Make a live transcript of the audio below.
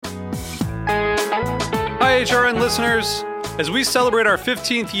HRN listeners. As we celebrate our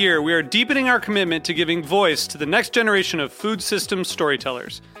 15th year, we are deepening our commitment to giving voice to the next generation of food systems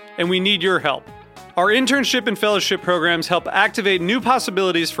storytellers, and we need your help. Our internship and fellowship programs help activate new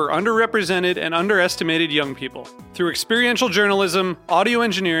possibilities for underrepresented and underestimated young people through experiential journalism, audio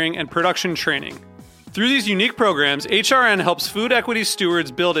engineering, and production training. Through these unique programs, HRN helps food equity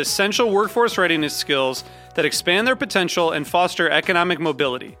stewards build essential workforce readiness skills that expand their potential and foster economic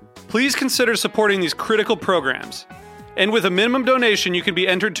mobility. Please consider supporting these critical programs. And with a minimum donation, you can be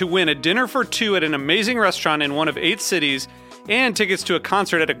entered to win a dinner for two at an amazing restaurant in one of 8 cities and tickets to a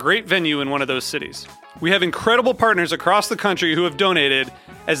concert at a great venue in one of those cities. We have incredible partners across the country who have donated,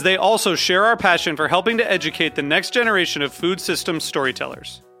 as they also share our passion for helping to educate the next generation of food systems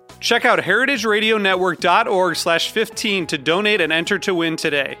storytellers. Check out heritageradionetwork.org/15 to donate and enter to win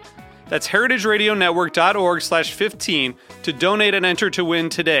today. That's heritageradionetwork.org/15 to donate and enter to win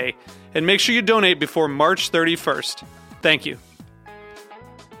today. And make sure you donate before March 31st. Thank you.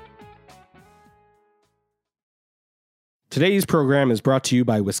 Today's program is brought to you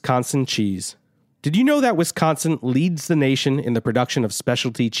by Wisconsin Cheese. Did you know that Wisconsin leads the nation in the production of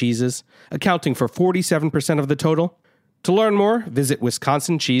specialty cheeses, accounting for 47% of the total? To learn more, visit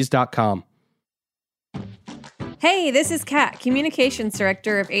wisconsincheese.com. Hey, this is Kat, Communications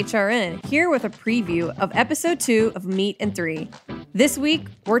Director of HRN, here with a preview of Episode 2 of Meat and 3. This week,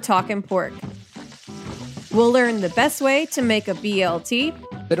 we're talking pork. We'll learn the best way to make a BLT.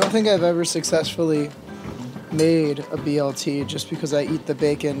 I don't think I've ever successfully made a BLT just because I eat the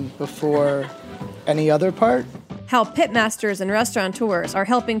bacon before any other part. How pitmasters and restaurateurs are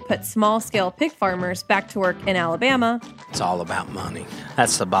helping put small-scale pig farmers back to work in Alabama. It's all about money.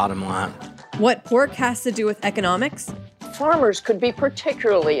 That's the bottom line. What pork has to do with economics. Farmers could be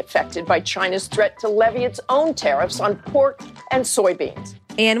particularly affected by China's threat to levy its own tariffs on pork and soybeans.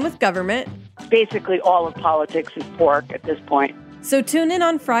 And with government. Basically, all of politics is pork at this point. So tune in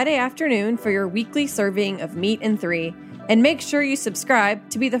on Friday afternoon for your weekly serving of Meat and 3. And make sure you subscribe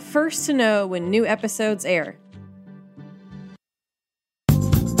to be the first to know when new episodes air.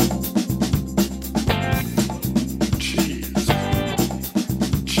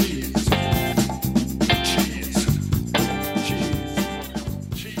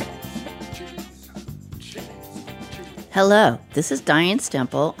 Hello, this is Diane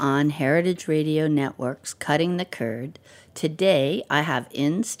Stemple on Heritage Radio Network's Cutting the Curd. Today, I have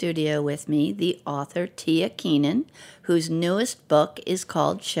in studio with me the author Tia Keenan, whose newest book is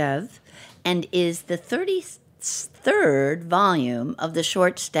called Chèvre and is the 33rd volume of the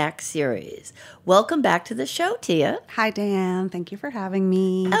Short Stack series. Welcome back to the show, Tia. Hi, Diane. Thank you for having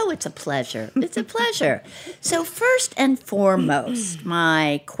me. Oh, it's a pleasure. It's a pleasure. So first and foremost,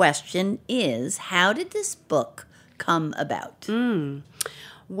 my question is, how did this book come about?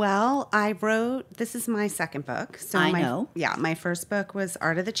 Well, this is my second book. So I know. Yeah, my first book was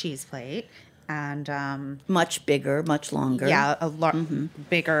Art of the Cheese Plate. And much bigger, much longer. Yeah, a lot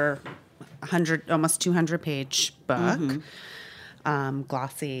bigger, almost 200-page book.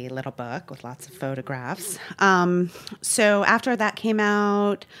 Glossy little book with lots of photographs. So after that came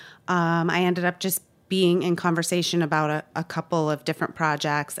out, I ended up just being in conversation about a couple of different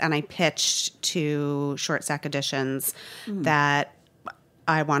projects, and I pitched to Short Stack Editions that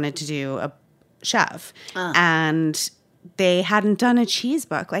I wanted to do a Chèvre. And they hadn't done a cheese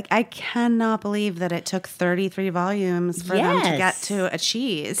book. Like, I cannot believe that it took 33 volumes for them to get to a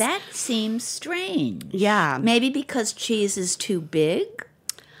cheese. That seems strange. Yeah. Maybe because cheese is too big?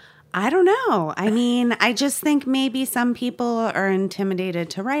 I don't know. I mean, I just think maybe some people are intimidated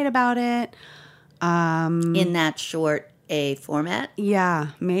to write about it. In that short A format? Yeah,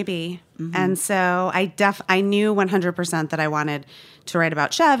 maybe. And so I knew 100% that I wanted to write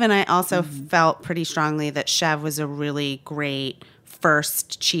about Chèvre, and I also felt pretty strongly that Chèvre was a really great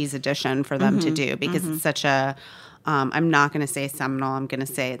first cheese edition for them to do, because it's such a, I'm not going to say seminal, I'm going to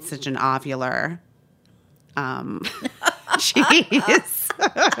say it's such an ovular cheese.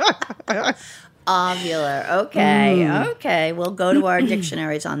 Ovular. Okay. Okay. We'll go to our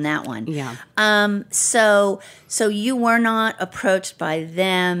dictionaries on that one. Yeah. So you were not approached by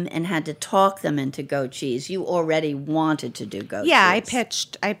them and had to talk them into goat cheese. You already wanted to do goat cheese. Yeah, I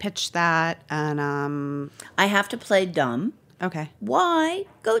pitched that, and I have to play dumb. Okay. Why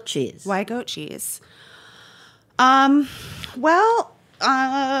goat cheese? Why goat cheese? Well,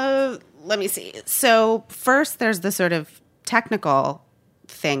 let me see. So first, there's the sort of technical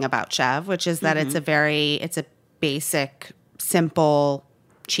thing about Chèvre, which is that it's a basic, simple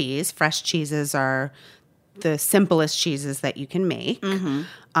cheese. Fresh cheeses are the simplest cheeses that you can make.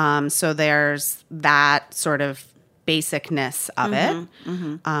 So there's that sort of basicness of it,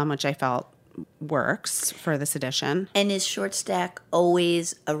 which I felt works for this edition. And is Short Stack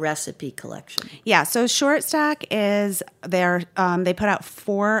always a recipe collection? Yeah, so Short Stack is they put out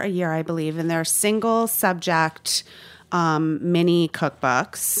 4 a year, I believe, and they're single subject mini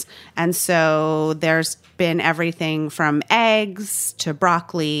cookbooks. And so there's been everything from eggs to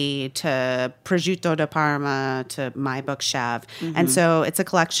broccoli to prosciutto di Parma to my book Chèvre. And so it's a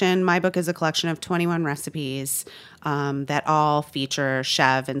collection. My book is a collection of 21 recipes that all feature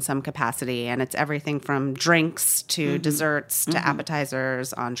Chèvre in some capacity. And it's everything from drinks to desserts to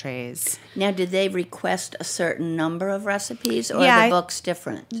appetizers, entrees. Now, did they request a certain number of recipes, or are the books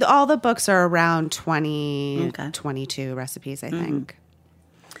different? All the books are around 22 recipes, I think.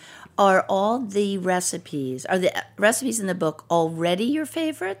 Are the recipes in the book already your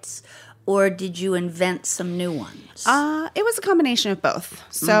favorites, or did you invent some new ones? It was a combination of both.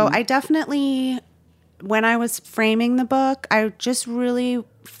 So I definitely, when I was framing the book, I just really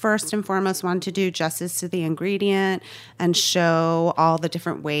first and foremost wanted to do justice to the ingredient and show all the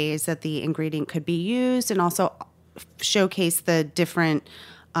different ways that the ingredient could be used, and also showcase the different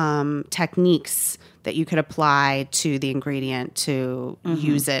techniques that you could apply to the ingredient to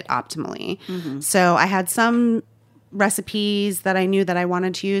use it optimally. So I had some recipes that I knew that I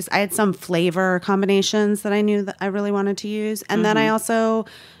wanted to use. I had some flavor combinations that I knew that I really wanted to use. And then I also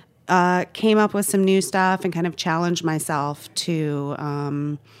came up with some new stuff and kind of challenged myself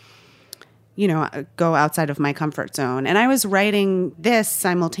to, go outside of my comfort zone. And I was writing this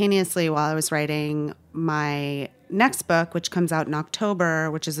simultaneously while I was writing my next book, which comes out in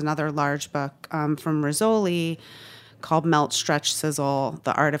October, which is another large book from Rizzoli called Melt, Stretch, Sizzle,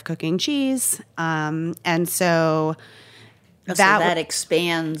 The Art of Cooking Cheese. And so that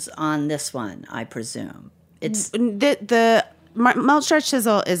expands on this one, I presume. It's the Melt, Stretch,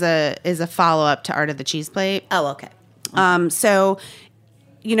 Sizzle is a follow-up to Art of the Cheese Plate. Oh, okay. So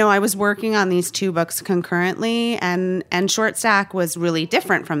I was working on these 2 books concurrently, and Short Stack was really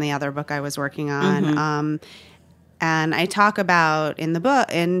different from the other book I was working on. And I talk about in the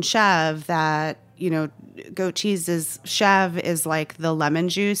book, in Chèvre, that, goat cheese Chèvre is like the lemon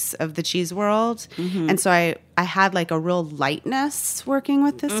juice of the cheese world. And so I had like a real lightness working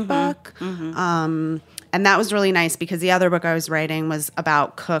with this book. And that was really nice because the other book I was writing was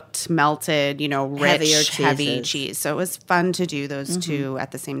about cooked, melted, rich, heavy cheese. So it was fun to do those 2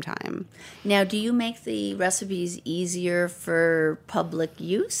 at the same time. Now, do you make the recipes easier for public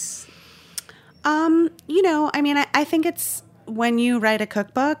use? I think it's when you write a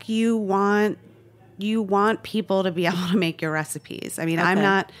cookbook, you want people to be able to make your recipes. I mean,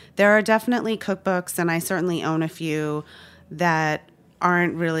 there are definitely cookbooks, and I certainly own a few that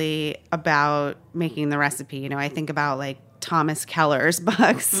aren't really about making the recipe. I think about like Thomas Keller's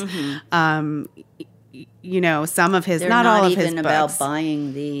books. Some of his, not all of his books. They're not even about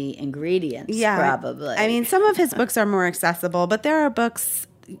buying the ingredients, probably. I mean, some of his books are more accessible, but there are books,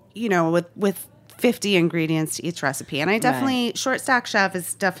 with 50 ingredients to each recipe. And I definitely, Short Stack Chèvre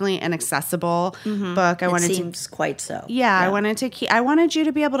is definitely an accessible book. It seems quite so. Yeah, I wanted you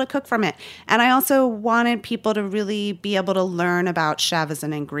to be able to cook from it. And I also wanted people to really be able to learn about Chèvre as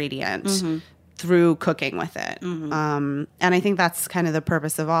an ingredient through cooking with it. And I think that's kind of the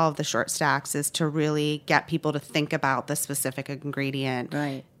purpose of all of the Short Stacks, is to really get people to think about the specific ingredient.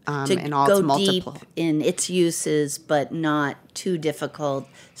 Right. To and all go deep in its uses, but not too difficult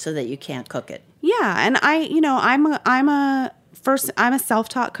so that you can't cook it. Yeah, and I'm a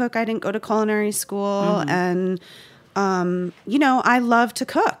self-taught cook. I didn't go to culinary school, and I love to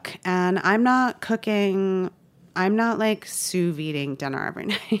cook, and I'm not like sous videing dinner every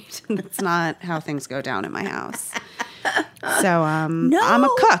night. That's not how things go down in my house. So no. I'm a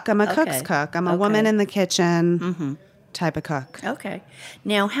cook. I'm a cook's cook. I'm a woman in the kitchen. Type of cook. Okay.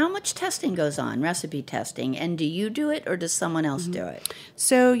 Now, how much testing goes on, recipe testing, and do you do it or does someone else do it?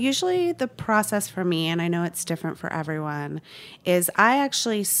 So usually the process for me, and I know it's different for everyone, is I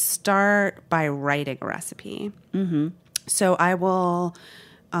actually start by writing a recipe. So I will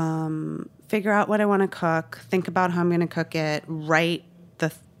figure out what I want to cook, think about how I'm going to cook it, write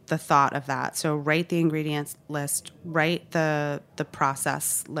the thought of that. So write the ingredients list, write the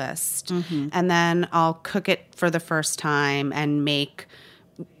process list, and then I'll cook it for the first time and make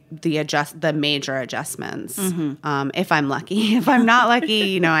the major adjustments. If I'm lucky. If I'm not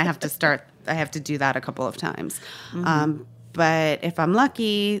lucky, I have to do that a couple of times. But if I'm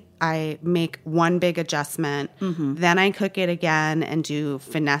lucky, I make one big adjustment, then I cook it again and do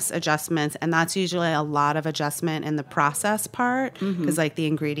finesse adjustments. And that's usually a lot of adjustment in the process part, because like the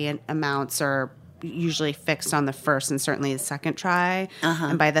ingredient amounts are usually fixed on the first and certainly the second try.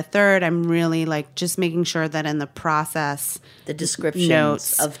 And by the third, I'm really like just making sure that in the process, the descriptions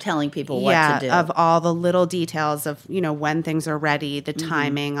notes of telling people what to do. Of all the little details of, when things are ready, the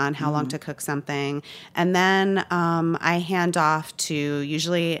timing on how long to cook something. And then I hand off to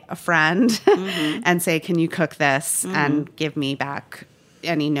usually a friend and say, can you cook this? And give me back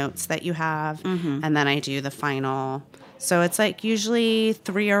any notes that you have. And then I do the final. So it's like usually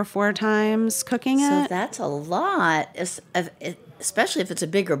 3 or 4 times cooking it. So that's a lot, especially if it's a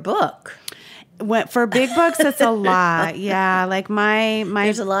bigger book. For big books, it's a lot. Yeah, like my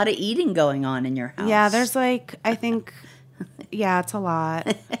there's a lot of eating going on in your house. Yeah, there's like I think. Yeah, it's a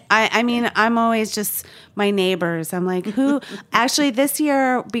lot. I mean, I'm always just my neighbors. I'm like, who? Actually, this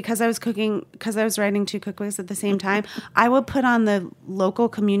year, because I was writing 2 cookbooks at the same time, I would put on the local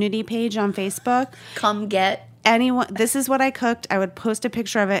community page on Facebook. Come get anyone. This is what I cooked. I would post a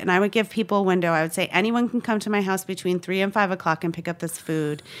picture of it, and I would give people a window. I would say, anyone can come to my house between 3 and 5 o'clock and pick up this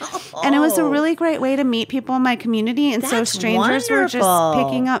food. And it was a really great way to meet people in my community. And so strangers were just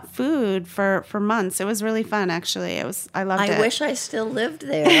picking up food for months. It was really fun, actually. I loved it. I wish I still lived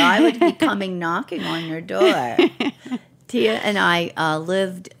there. I would be coming knocking on your door. Tia and I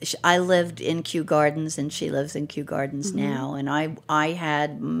lived in Kew Gardens, and she lives in Kew Gardens now. And I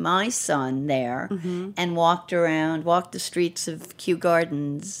had my son there and walked the streets of Kew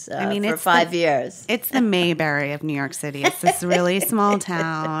Gardens for 5 years. It's the Mayberry of New York City. It's this really small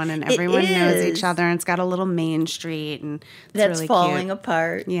town, and everyone knows each other. And it's got a little main street, and that's really falling cute.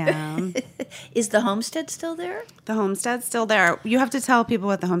 apart. Yeah. Is the Homestead still there? The Homestead's still there. You have to tell people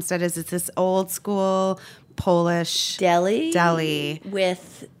what the Homestead is. It's this old school Polish deli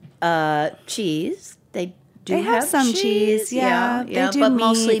with cheese. They have some cheese. Yeah. They do but meats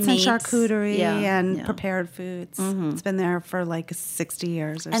mostly and meats. charcuterie and prepared foods. It's been there for like 60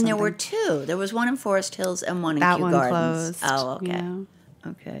 years or something. And there were 2. There was one in Forest Hills and one in Kew Gardens. Closed. Oh, okay. Yeah.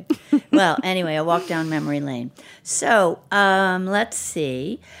 Okay. Well, anyway, I walked down memory lane. So let's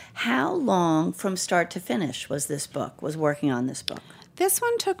see. How long from start to finish was working on this book? This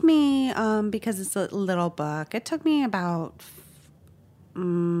one took me, because it's a little book, it took me about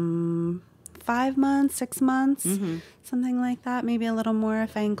 5 months, 6 months, something like that. Maybe a little more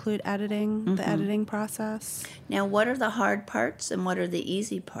if I include editing, the editing process. Now, what are the hard parts and what are the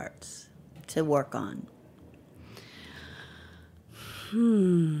easy parts to work on?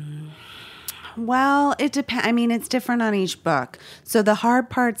 Well, it depends. I mean, it's different on each book. So the hard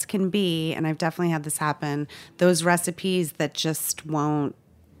parts can be, and I've definitely had this happen, those recipes that just won't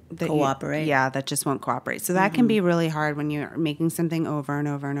cooperate. That just won't cooperate. So that can be really hard when you're making something over and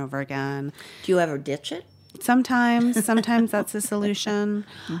over and over again. Do you ever ditch it? Sometimes that's a solution.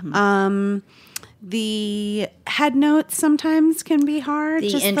 The head notes sometimes can be hard. The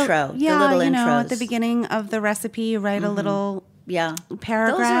just intro, the little intros. At the beginning of the recipe, you write a little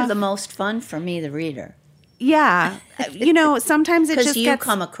paragraph. Those are the most fun for me, the reader. Yeah. Sometimes it just gets...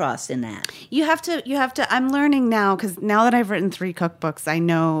 come across in that. You have to, I'm learning now, because now that I've written 3 cookbooks, I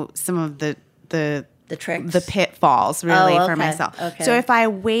know some of the tricks, the pitfalls really for myself. Okay. So if I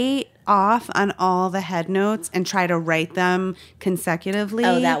wait off on all the head notes and try to write them consecutively,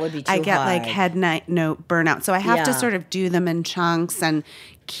 that would be too I get hard. like head note burnout. So I have to sort of do them in chunks and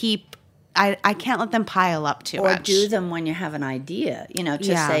keep. I can't let them pile up too much. Or do them when you have an idea.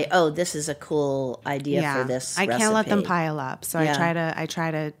 Say, oh, this is a cool idea for this recipe. I can't let them pile up. So I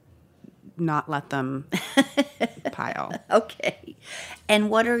try to not let them pile. Okay. And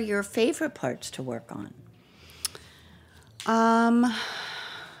what are your favorite parts to work on?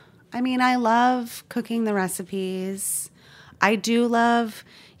 I mean, I love cooking the recipes. I do love,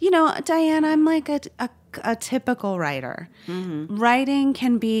 Diane, I'm like a typical writer. Writing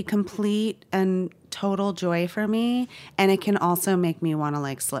can be complete and total joy for me, and it can also make me want to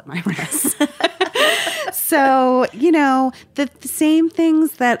like slit my wrists. So, the same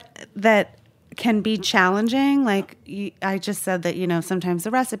things that can be challenging, like I just said that, sometimes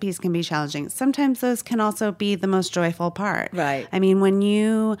the recipes can be challenging. Sometimes those can also be the most joyful part. Right. I mean, when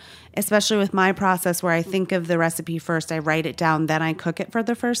you, especially with my process where I think of the recipe first, I write it down, then I cook it for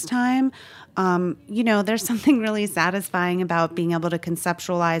the first time. There's something really satisfying about being able to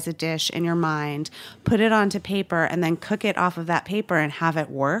conceptualize a dish in your mind, put it onto paper, and then cook it off of that paper and have it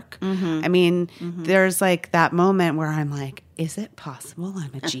work. I mean, there's like that moment where I'm like, is it possible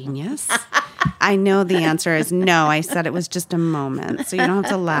I'm a genius? I know the answer is no. I said it was just a moment, so you don't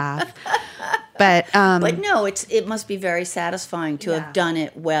have to laugh. But no, it must be very satisfying to have done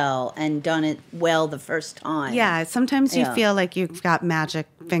it well and done it well the first time. Yeah, sometimes you feel like you've got magic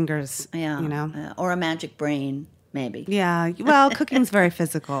fingers, or a magic brain, maybe. Yeah, well, cooking's very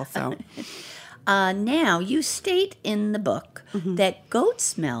physical, so. Now, you state in the book Mm-hmm. that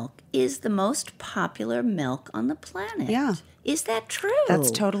goat's milk is the most popular milk on the planet. Yeah. Is that true?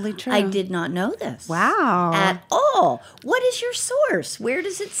 That's totally true. I did not know this. Wow. At all. What is your source? Where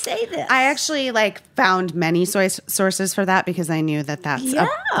does it say this? I actually found many sources for that because I knew that that's a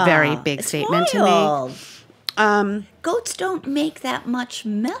very big statement wild. to me. Goats don't make that much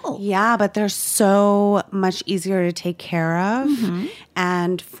milk. Yeah, but they're so much easier to take care of.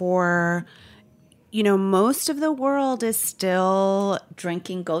 And for, most of the world is still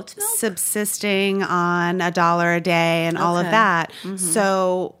Drinking goat's milk? subsisting on $1 a day and all of Okay. that.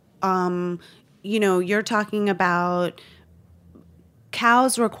 So, you're talking about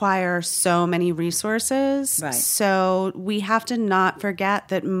cows require so many resources. Right. So we have to not forget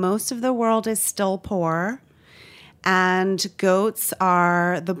that most of the world is still poor. And goats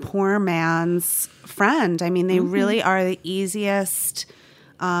are the poor man's friend. I mean, they really are the easiest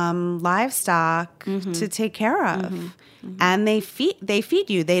livestock to take care of. And they feed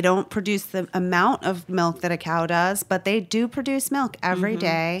you. They don't produce the amount of milk that a cow does, but they do produce milk every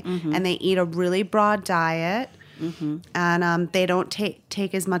day, and they eat a really broad diet. And they don't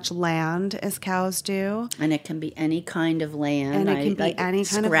take as much land as cows do. And it can be any kind of land. And it can be any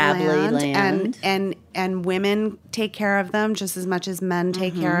kind of scrabbly land. And women take care of them just as much as men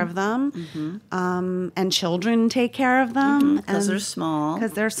take care of them. And children take care of them. Because they're small.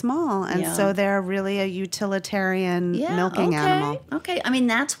 Because they're small. And so they're really a utilitarian milking animal. Okay. I mean,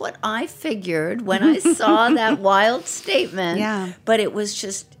 that's what I figured when I saw that wild statement. Yeah. But it was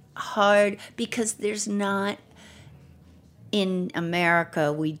just hard because there's not... In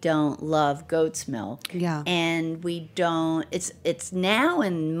America, we don't love goat's milk. Yeah. And we don't, it's now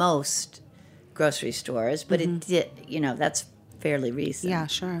in most grocery stores, but it did, that's fairly recent. Yeah,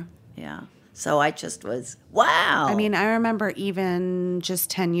 sure. Yeah. So I just was, wow. I mean, I remember even just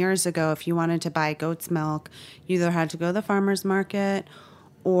 10 years ago, if you wanted to buy goat's milk, you either had to go to the farmer's market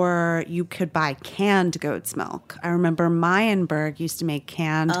or you could buy canned goat's milk. I remember Meyenberg used to make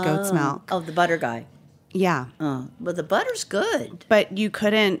canned goat's milk. Oh, the butter guy. Yeah. Oh, well, the butter's good. But you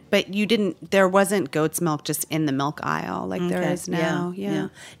didn't, there wasn't goat's milk just in the milk aisle like there is now. Yeah.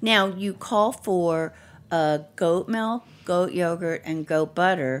 Now, you call for goat milk, goat yogurt, and goat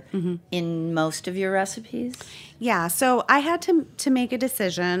butter in most of your recipes? Yeah, so I had to make a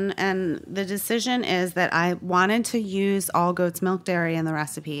decision, and the decision is that I wanted to use all goat's milk dairy in the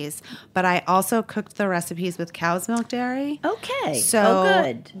recipes, but I also cooked the recipes with cow's milk dairy. Okay. So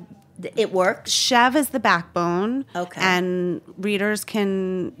good. It works? Chèvre is the backbone. Okay. And readers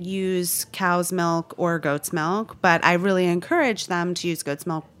can use cow's milk or goat's milk, but I really encourage them to use goat's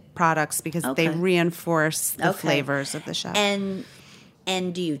milk products because they reinforce the flavors of the Chèvre.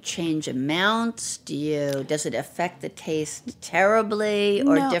 And do you change amounts? Does it affect the taste terribly,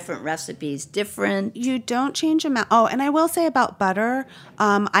 or different recipes different? You don't change amount. Oh, and I will say about butter,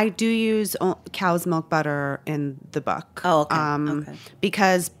 I do use cow's milk butter in the book. Oh, okay.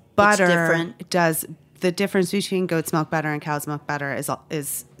 Because butter different. does the difference between goat's milk butter and cow's milk butter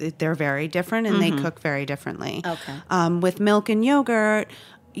is they're very different and they cook very differently. Okay. With milk and yogurt,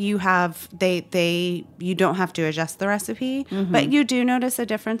 you have you don't have to adjust the recipe, but you do notice a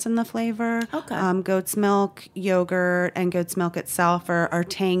difference in the flavor. Okay. Goat's milk, yogurt, and goat's milk itself are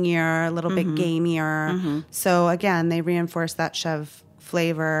tangier, a little bit gamier. So again, they reinforce that Chèvre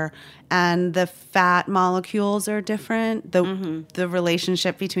flavor, and the fat molecules are different. The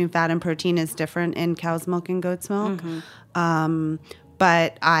relationship between fat and protein is different in cow's milk and goat's milk.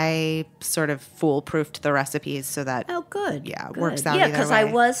 But I sort of foolproofed the recipes so that it works out. Yeah, because I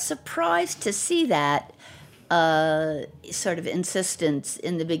was surprised to see that sort of insistence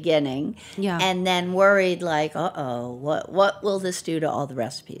in the beginning. Yeah. And then worried like, what will this do to all the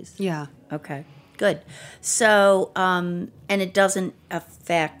recipes? Yeah. Okay, good. So, and it doesn't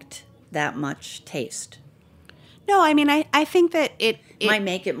affect that much taste. No, I mean, I think that it might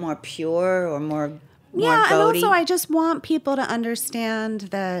make it more pure or more yeah, and goaty. also I just want people to understand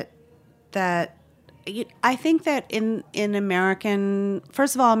that I think that in American,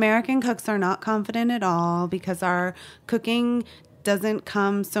 first of all, American cooks are not confident at all because our cooking doesn't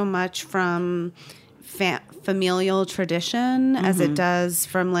come so much from familial tradition as it does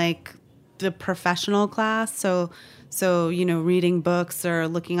from like the professional class. So reading books or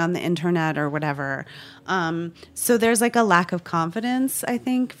looking on the internet or whatever. So there's like a lack of confidence, I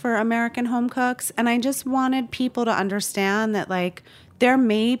think, for American home cooks. And I just wanted people to understand that like there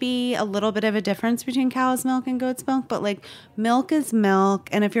may be a little bit of a difference between cow's milk and goat's milk, but like milk is milk.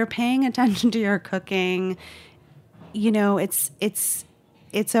 And if you're paying attention to your cooking, it's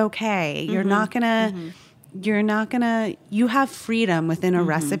okay. You're not gonna you're not gonna, you have freedom within a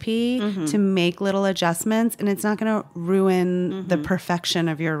recipe to make little adjustments, and it's not gonna ruin the perfection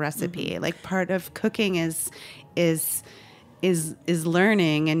of your recipe. Like, part of cooking is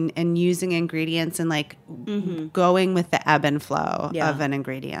learning and using ingredients and like going with the ebb and flow of an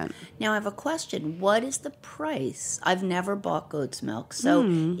ingredient. Now I have a question. What is the price? I've never bought goat's milk, so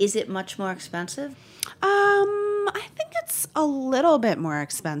is it much more expensive? I think it's a little bit more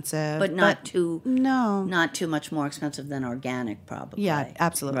expensive, but not too much more expensive than organic, probably. Yeah,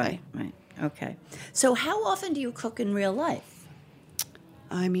 absolutely. Right. Okay. So how often do you cook in real life?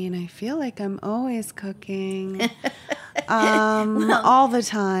 I mean, I feel like I'm always cooking. All the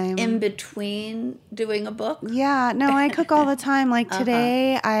time. In between doing a book? Yeah, no, I cook all the time. Like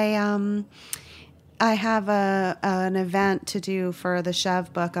today, I have an event to do for the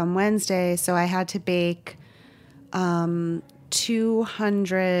Chèvre book on Wednesday, so I had to bake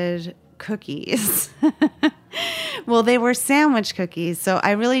 200 cookies. Well, they were sandwich cookies, so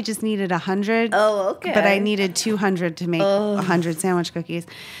I really just needed 100. Oh, okay. But I needed 200 to make 100 sandwich cookies.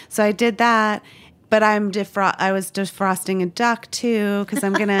 So I did that. But I was defrosting a duck too, because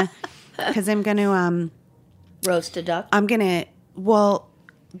I'm gonna roast a duck.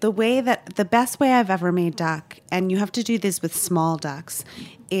 The best way I've ever made duck, and you have to do this with small ducks,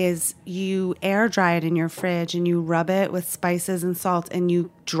 is you air dry it in your fridge and you rub it with spices and salt and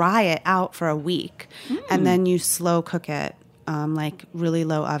you dry it out for a week, and then you slow cook it. Like really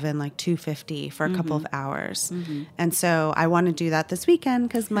low oven, like 250 for a couple of hours. And so I want to do that this weekend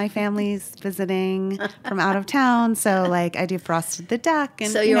because my family's visiting from out of town. So like I defrosted the duck,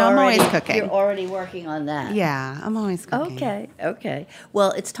 and so I'm always cooking. You're already working on that. Yeah, I'm always cooking. Okay.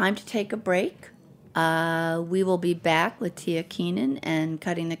 Well, it's time to take a break. We will be back with Tia Keenan and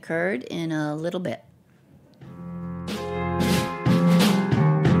Cutting the Curd in a little bit.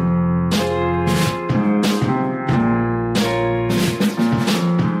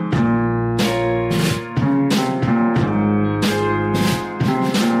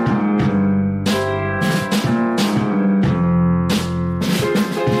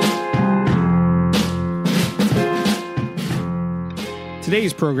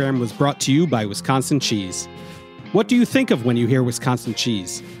 Today's program was brought to you by Wisconsin Cheese. What do you think of when you hear Wisconsin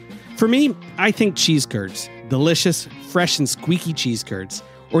cheese? For me, I think cheese curds. Delicious, fresh and squeaky cheese curds.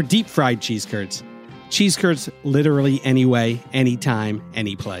 Or deep-fried cheese curds. Cheese curds literally any way, anytime,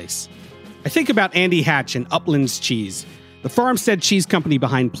 any place. I think about Andy Hatch and Upland's Cheese, the farmstead cheese company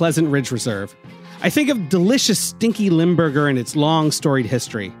behind Pleasant Ridge Reserve. I think of delicious stinky Limburger and its long storied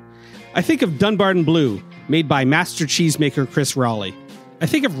history. I think of Dunbarton Blue, made by master cheesemaker Chris Rowley. I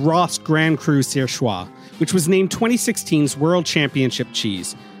think of Ross Grand Cru Surchoix, which was named 2016's World Championship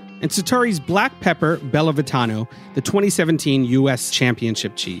cheese, and Sartori's Black Pepper Bella Vitano, the 2017 U.S.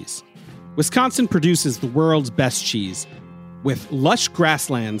 Championship cheese. Wisconsin produces the world's best cheese, with lush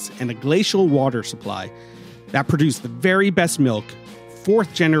grasslands and a glacial water supply that produce the very best milk.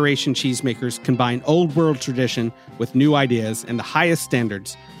 Fourth-generation cheesemakers combine old-world tradition with new ideas and the highest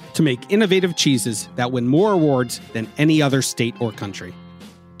standards to make innovative cheeses that win more awards than any other state or country.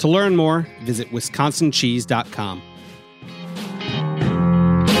 To learn more, visit wisconsincheese.com.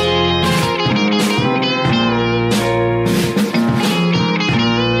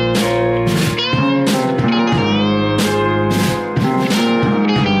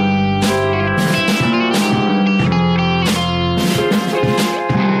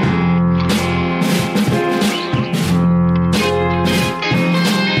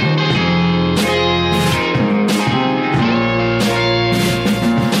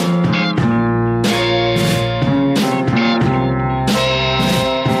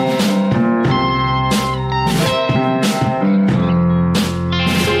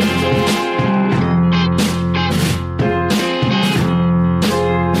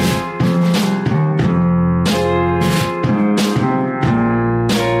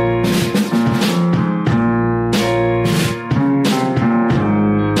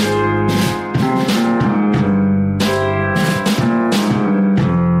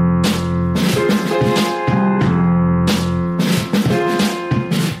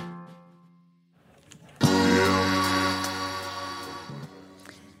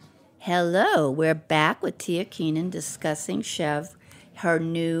 Hello, we're back with Tia Keenan discussing Chèvre, her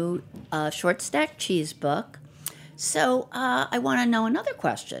new short stack cheese book. So I want to know another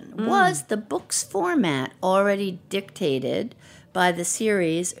question. Was the book's format already dictated by the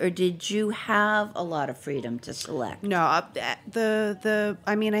series, or did you have a lot of freedom to select? No, I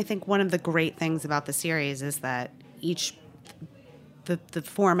think one of the great things about the series is that the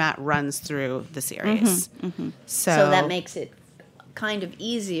format runs through the series. So that makes it kind of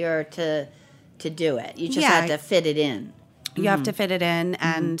easier to to do it. You just had to fit it in. You have to fit it in,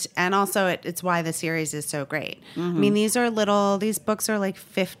 and also it's why the series is so great. I mean, these books are like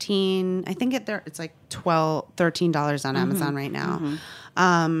 15, I think it's like $13 on Amazon right now.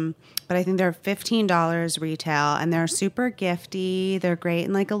 But I think they're $15 retail, and they're super gifty. They're great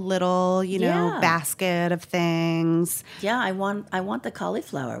in like a little, basket of things. Yeah, I want the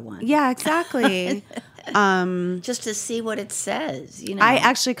cauliflower one. Yeah, exactly. Just to see what it says,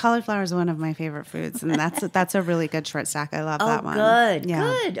 cauliflower is one of my favorite foods, and that's a really good short stack. I love that one.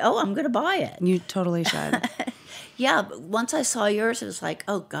 Good. Oh, I'm going to buy it. You totally should. Yeah, but once I saw yours, it was like,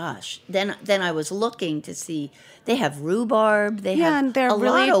 oh gosh. Then I was looking to see. They have rhubarb. They have and they're a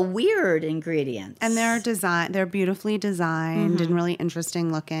really, lot of weird ingredients, and they're beautifully designed and really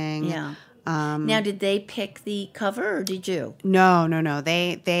interesting looking. Yeah. Now, did they pick the cover, or did you? No.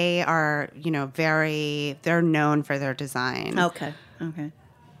 They are, they're known for their design. Okay.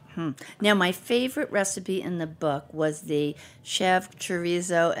 Now, my favorite recipe in the book was the chèvre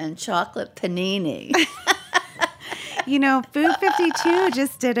chorizo and chocolate panini. Food 52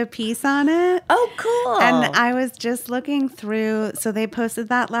 just did a piece on it. Oh, cool. And I was just looking through, so they posted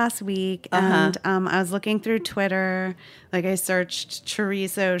that last week, and I was looking through Twitter. Like, I searched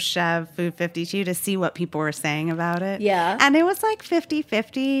chorizo chèvre food 52 to see what people were saying about it. Yeah. And it was like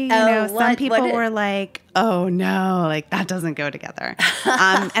 50-50. Some people were like, oh no, like that doesn't go together.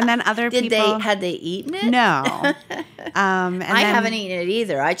 And then other people. Had they eaten it? No. I haven't eaten it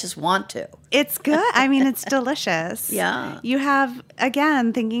either. I just want to. It's good. I mean, it's delicious. Yeah. You have,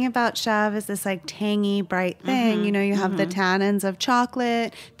 again, thinking about chèvre as this like tangy, bright thing. You have the tannins of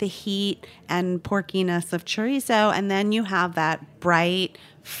chocolate, the heat and porkiness of chorizo, and then you have that bright,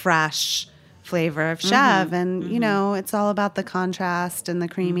 fresh flavor of chèvre. And, it's all about the contrast and the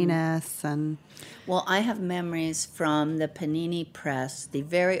creaminess and... Well, I have memories from the panini press, the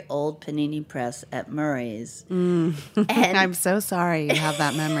very old panini press at Murray's. And I'm so sorry you have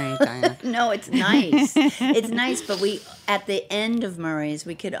that memory, Diane. No, it's nice. It's nice, but at the end of Murray's,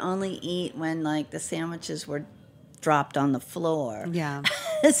 we could only eat when, like, the sandwiches were dropped on the floor. Yeah.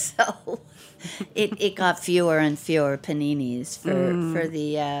 So it got fewer and fewer paninis for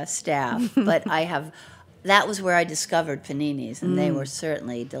the staff. But that was where I discovered paninis, and they were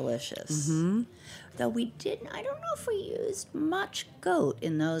certainly delicious. Though I don't know if we used much goat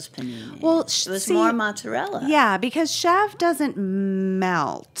in those paninis. Well, it was more mozzarella. Yeah, because chèvre doesn't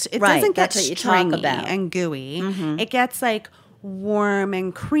melt. It Right, doesn't get that's what you stringy talk about. and gooey. It gets like warm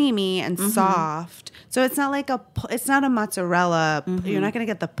and creamy and soft. So it's not like it's not a mozzarella. You're not going to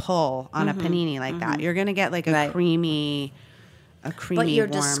get the pull on a panini like that. You're going to get like a creamy. But your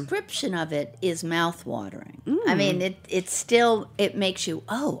warm. description of it is mouth-watering. I mean, it makes you,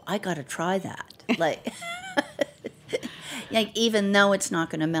 I got to try that. Like, even though it's not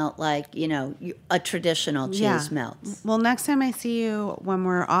going to melt like, a traditional cheese melts. Well, next time I see you when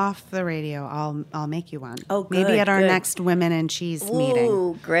we're off the radio, I'll make you one. Oh, good. Maybe at our next Women in Cheese meeting.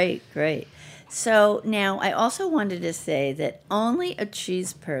 Oh, great. So now I also wanted to say that only a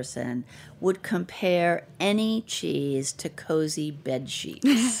cheese person would compare any cheese to cozy bed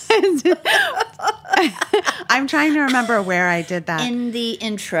sheets. I'm trying to remember where I did that. In the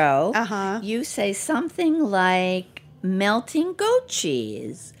intro, you say something like, melting goat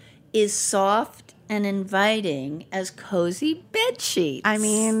cheese is soft and inviting as cozy bed sheets. I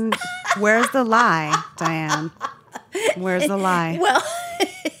mean, where's the lie, Diane? Where's the lie? Well,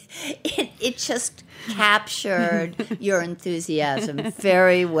 it just captured your enthusiasm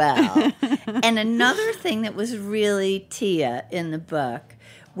very well. And another thing that was really Tia in the book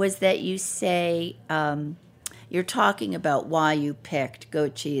was that you say you're talking about why you picked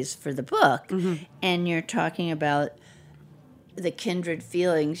goat cheese for the book, and you're talking about the kindred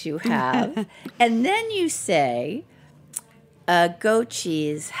feelings you have. And then you say goat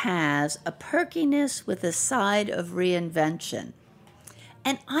cheese has a perkiness with a side of reinvention.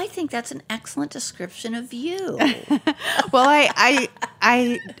 And I think that's an excellent description of you. Well,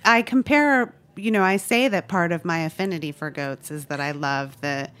 I compare, I say that part of my affinity for goats is that I love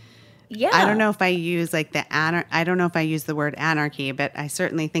the. Yeah. I don't know if I use like I don't know if I use the word anarchy, but I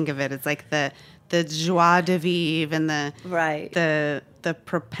certainly think of it as like the joie de vivre and the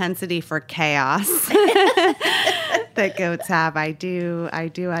propensity for chaos that goats have. I do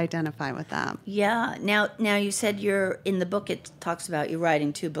identify with them. Yeah. Now you said in the book it talks about you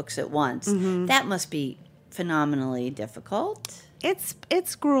writing 2 books at once. That must be phenomenally difficult.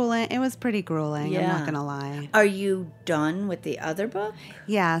 It's grueling. It was pretty grueling. I'm not gonna lie. Are you done with the other book?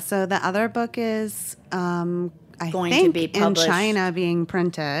 Yeah. So the other book is going think to be published in China being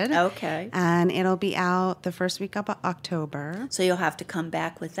printed. Okay. And it'll be out the first week of October. So you'll have to come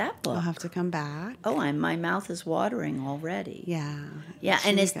back with that book. I'll have to come back. Oh, my mouth is watering already. Yeah. Yeah,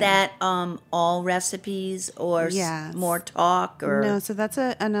 and is that all recipes or more talk? Or No, so that's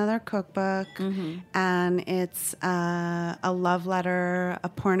another cookbook, and it's a love letter, a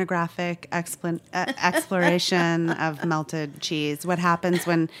pornographic exploration of melted cheese. What happens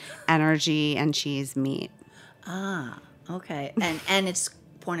when energy and cheese meet? Ah, okay. And it's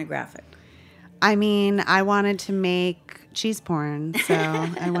pornographic. I mean, I wanted to make cheese porn, so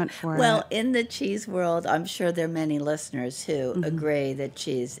I went for it. Well, in the cheese world, I'm sure there are many listeners who agree that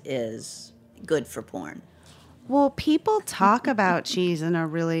cheese is good for porn. Well, people talk about cheese in a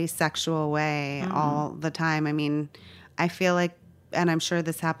really sexual way all the time. I mean, I feel like, and I'm sure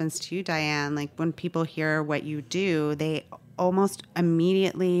this happens to you, Diane, like when people hear what you do, they almost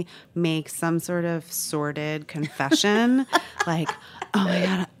immediately make some sort of sordid confession like, oh my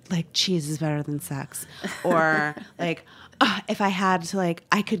God, like cheese is better than sex. Or like, if I had to, like,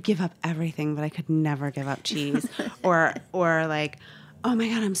 I could give up everything, but I could never give up cheese. Or like, oh my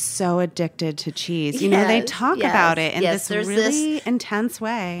God, I'm so addicted to cheese. You know, they talk about it in this really intense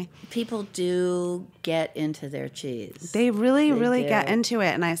way. People do get into their cheese. They really get into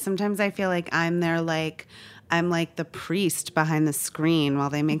it. And sometimes I feel like I'm like the priest behind the screen while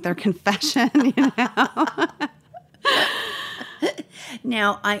they make their confession, you know?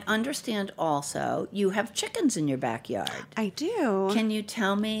 Now, I understand also you have chickens in your backyard. I do. Can you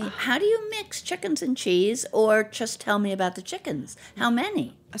tell me, how do you mix chickens and cheese, or just tell me about the chickens? How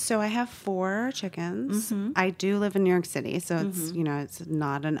many? So I have 4 chickens. I do live in New York City, so it's, you know, it's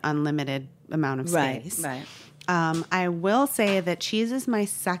not an unlimited amount of space. Right. I will say that cheese is my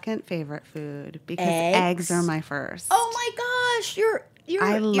second favorite food because eggs are my first. Oh my gosh, you're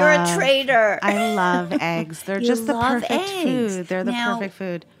a traitor. I love eggs. They're just the perfect food. They're the perfect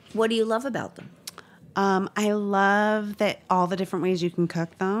food. What do you love about them? I love that all the different ways you can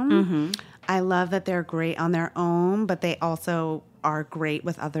cook them. I love that they're great on their own, but they also are great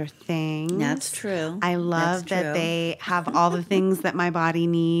with other things. That's true. I love that they have all the things that my body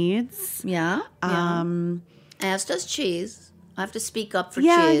needs. Yeah. As does cheese. I have to speak up for cheese.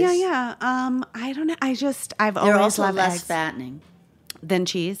 Yeah. I don't know. I've They're always also loved less eggs. fattening Than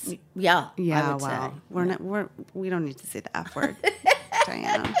cheese? Yeah. Yeah, I would say. We don't need to say the F word,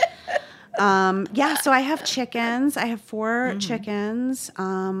 Diana. So I have chickens. I have 4 chickens.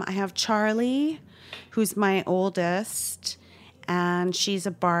 I have Charlie, who's my oldest, and she's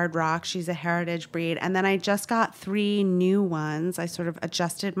a barred rock. She's a heritage breed. And then I just got 3 new ones. I sort of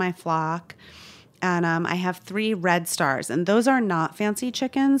adjusted my flock. And I have 3 red stars. And those are not fancy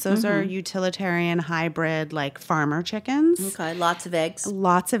chickens. Those are utilitarian hybrid, like farmer chickens. Okay, lots of eggs.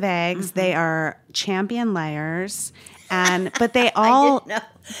 Lots of eggs. They are champion layers. But they all... I didn't know.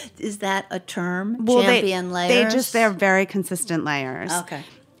 Is that a term? Well, champion layers? They're very consistent layers. Okay.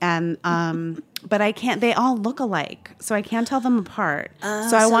 And... but I can't, they all look alike. So I can't tell them apart.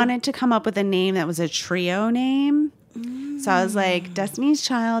 So I wanted to come up with a name that was a trio name. So I was like, Destiny's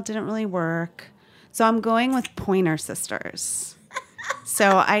Child didn't really work. So I'm going with Pointer Sisters.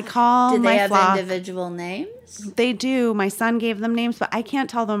 So I call Do my they have flock, individual names? They do. My son gave them names, but I can't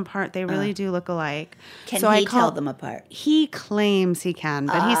tell them apart. They really do look alike. Can so he tell them apart? He claims he can,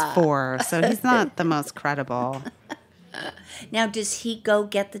 but he's 4, so he's not the most credible. Now, does he go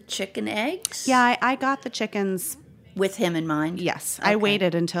get the chicken eggs? Yeah, I got the chickens. With him in mind? Yes. Okay. I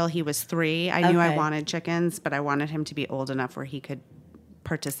waited until he was 3. I knew I wanted chickens, but I wanted him to be old enough where he could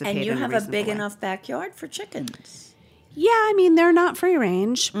participate. And you in have a big way. enough backyard for chickens. Yeah, I mean they're not free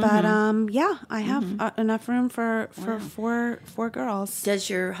range, but I have enough room for 4 girls. Does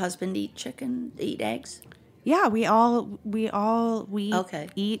your husband eat eggs? Yeah, we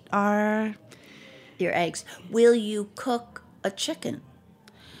eat your eggs. Will you cook a chicken?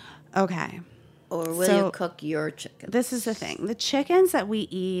 Okay. Or will you cook your chicken? This is the thing. The chickens that we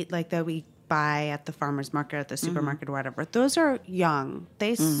eat, like that we buy at the farmer's market, at the supermarket, or whatever, those are young.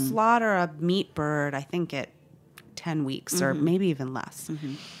 They slaughter a meat bird, I think, at 10 weeks or maybe even less.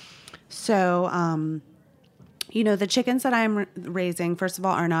 So, the chickens that I'm raising, first of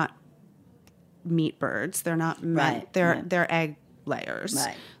all, are not meat birds. They're not meant. They're egg layers.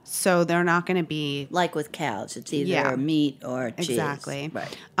 Right. So they're not going to be... Like with cows. It's either meat or cheese. Exactly.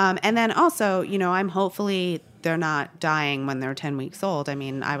 Right. And then also, I'm hopefully they're not dying when they're 10 weeks old. I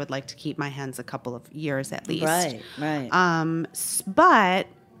mean, I would like to keep my hens a couple of years at least. Right. But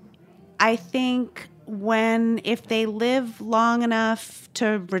I think if they live long enough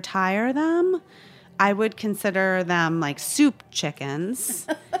to retire them, I would consider them like soup chickens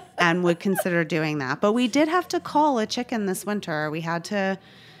and would consider doing that. But we did have to cull a chicken this winter. We had to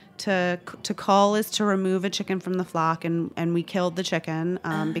cull is to remove a chicken from the flock, and we killed the chicken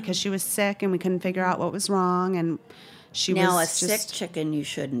because she was sick and we couldn't figure out what was wrong. And she now was a sick chicken you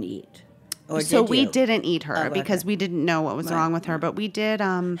shouldn't eat. Or so did we you? didn't eat her Oh, because okay. we didn't know what was wrong with her. But we did.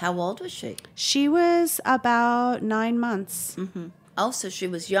 How old was she? She was about 9 months. Mm-hmm. Oh, so she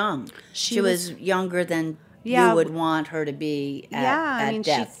was young. She was was younger than Yeah. you would want her to be at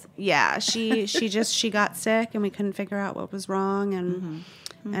death. She got sick and we couldn't figure out what was wrong,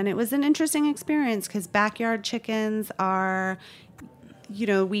 and it was an interesting experience because backyard chickens are,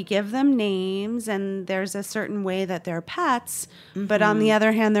 we give them names and there's a certain way that they're pets, but on the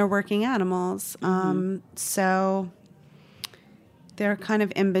other hand, they're working animals. So they're kind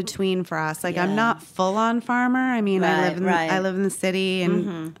of in between for us. Like I'm not full on farmer. I mean, I live in the city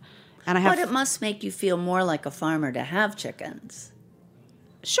and I have. But it must make you feel more like a farmer to have chickens.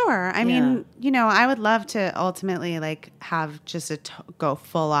 Sure. I mean, I would love to ultimately have just go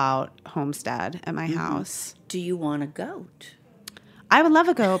full out homestead at my house. Do you want a goat? I would love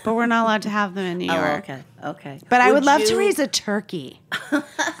a goat, but we're not allowed to have them in New York. Okay. But I would love to raise a turkey.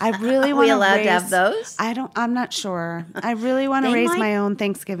 I really want to raise. Are we allowed to have those? I'm not sure. I really want to raise my own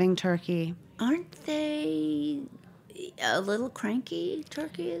Thanksgiving turkey. Aren't they a little cranky,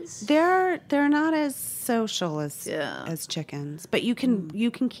 turkeys? They're not as social as chickens, but you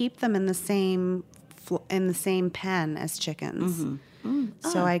can keep them in the same pen as chickens.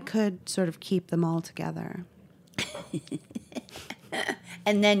 So I could sort of keep them all together.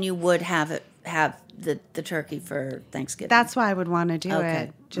 And then you would have the turkey for Thanksgiving. That's why I would want to do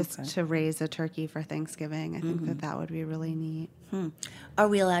it, to raise a turkey for Thanksgiving. I think that would be really neat. Are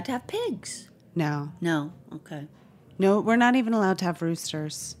we allowed to have pigs? No. Okay. No, we're not even allowed to have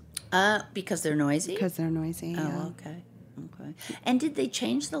roosters. Because they're noisy? Because they're noisy, okay. And did they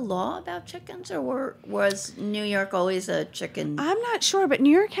change the law about chickens, or was New York always a chicken? I'm not sure, but New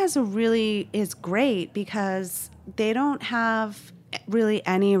York is great because they don't have really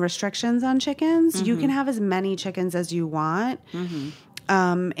any restrictions on chickens. You can have as many chickens as you want. In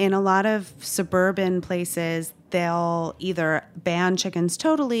a lot of suburban places, they'll either ban chickens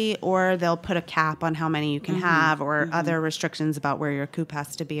totally or they'll put a cap on how many you can have or other restrictions about where your coop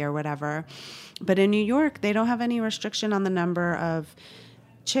has to be or whatever. But in New York, they don't have any restriction on the number of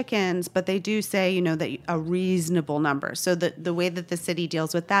chickens, but they do say, that a reasonable number. So the way that the city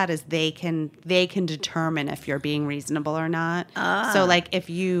deals with that is they can determine if you're being reasonable or not. So if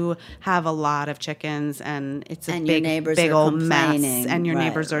you have a lot of chickens and it's a big old mess and your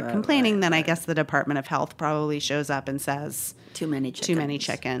neighbors are complaining, then I guess the Department of Health probably shows up and says too many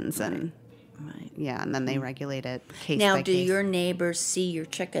chickens. And and then they regulate it case now, by do case. your neighbors see your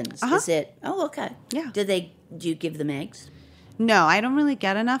chickens? Is it? Oh, okay. Yeah. Do you give them eggs? No, I don't really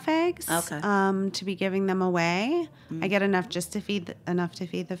get enough eggs. Okay. To be giving them away. I get enough just to feed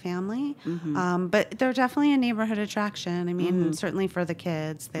the family. But they're definitely a neighborhood attraction. I mean, certainly for the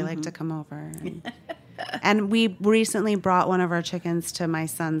kids, they like to come over. And we recently brought one of our chickens to my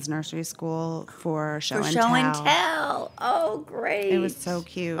son's nursery school for show and tell. Oh, great! It was so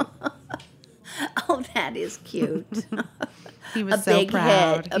cute. Oh, that is cute. He was so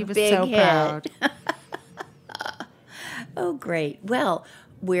proud. He was so proud. Oh, great. Well,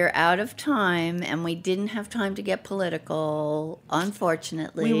 we're out of time, and we didn't have time to get political,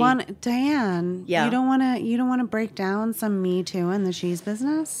 unfortunately. Diane. Yeah. You don't want to break down some Me Too in the cheese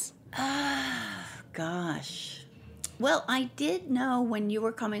business? Gosh. Well, I did know when you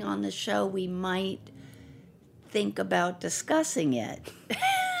were coming on the show, we might think about discussing it.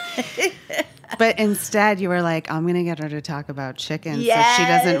 But instead, you were like, I'm going to get her to talk about chickens so she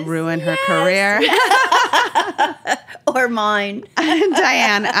doesn't ruin her career. Or mine.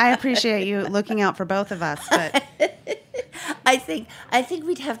 Diane, I appreciate you looking out for both of us. But I think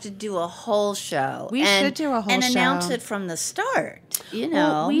we'd have to do a whole show. We should do a whole and show. And announce it from the start.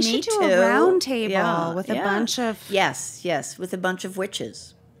 Well, we should do a round table with a bunch of... Yes, with a bunch of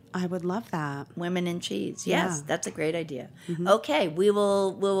witches. I would love that. Women in cheese. Yes, that's a great idea. Okay, we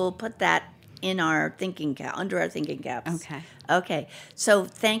will put that in our under our thinking caps. Okay. So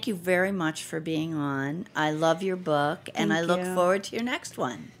thank you very much for being on. I love your book, and I look forward to your next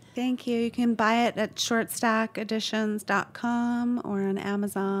one. Thank you. You can buy it at shortstackeditions.com or on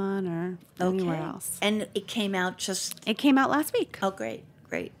Amazon or anywhere else. And it came out last week. Oh, great.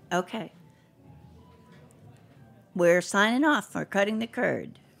 Okay. We're signing off for Cutting the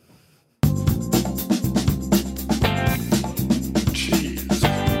Curd.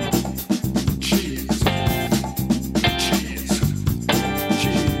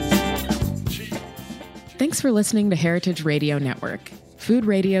 Thanks for listening to Heritage Radio Network. food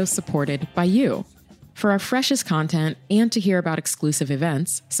radio supported by you. For our freshest content and to hear about exclusive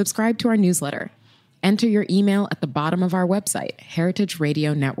events, subscribe to our newsletter. Enter your email at the bottom of our website,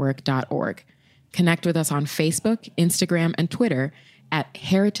 heritageradionetwork.org. Connect with us on Facebook, Instagram, and Twitter at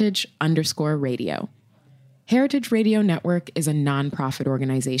heritage_radio. Heritage Radio Network is a nonprofit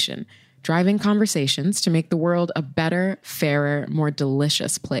organization driving conversations to make the world a better, fairer, more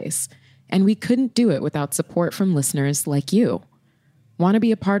delicious place. And we couldn't do it without support from listeners like you. Want to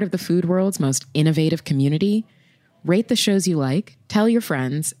be a part of the food world's most innovative community? Rate the shows you like, tell your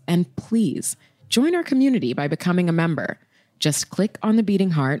friends, and please join our community by becoming a member. Just click on the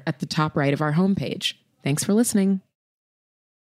beating heart at the top right of our homepage. Thanks for listening.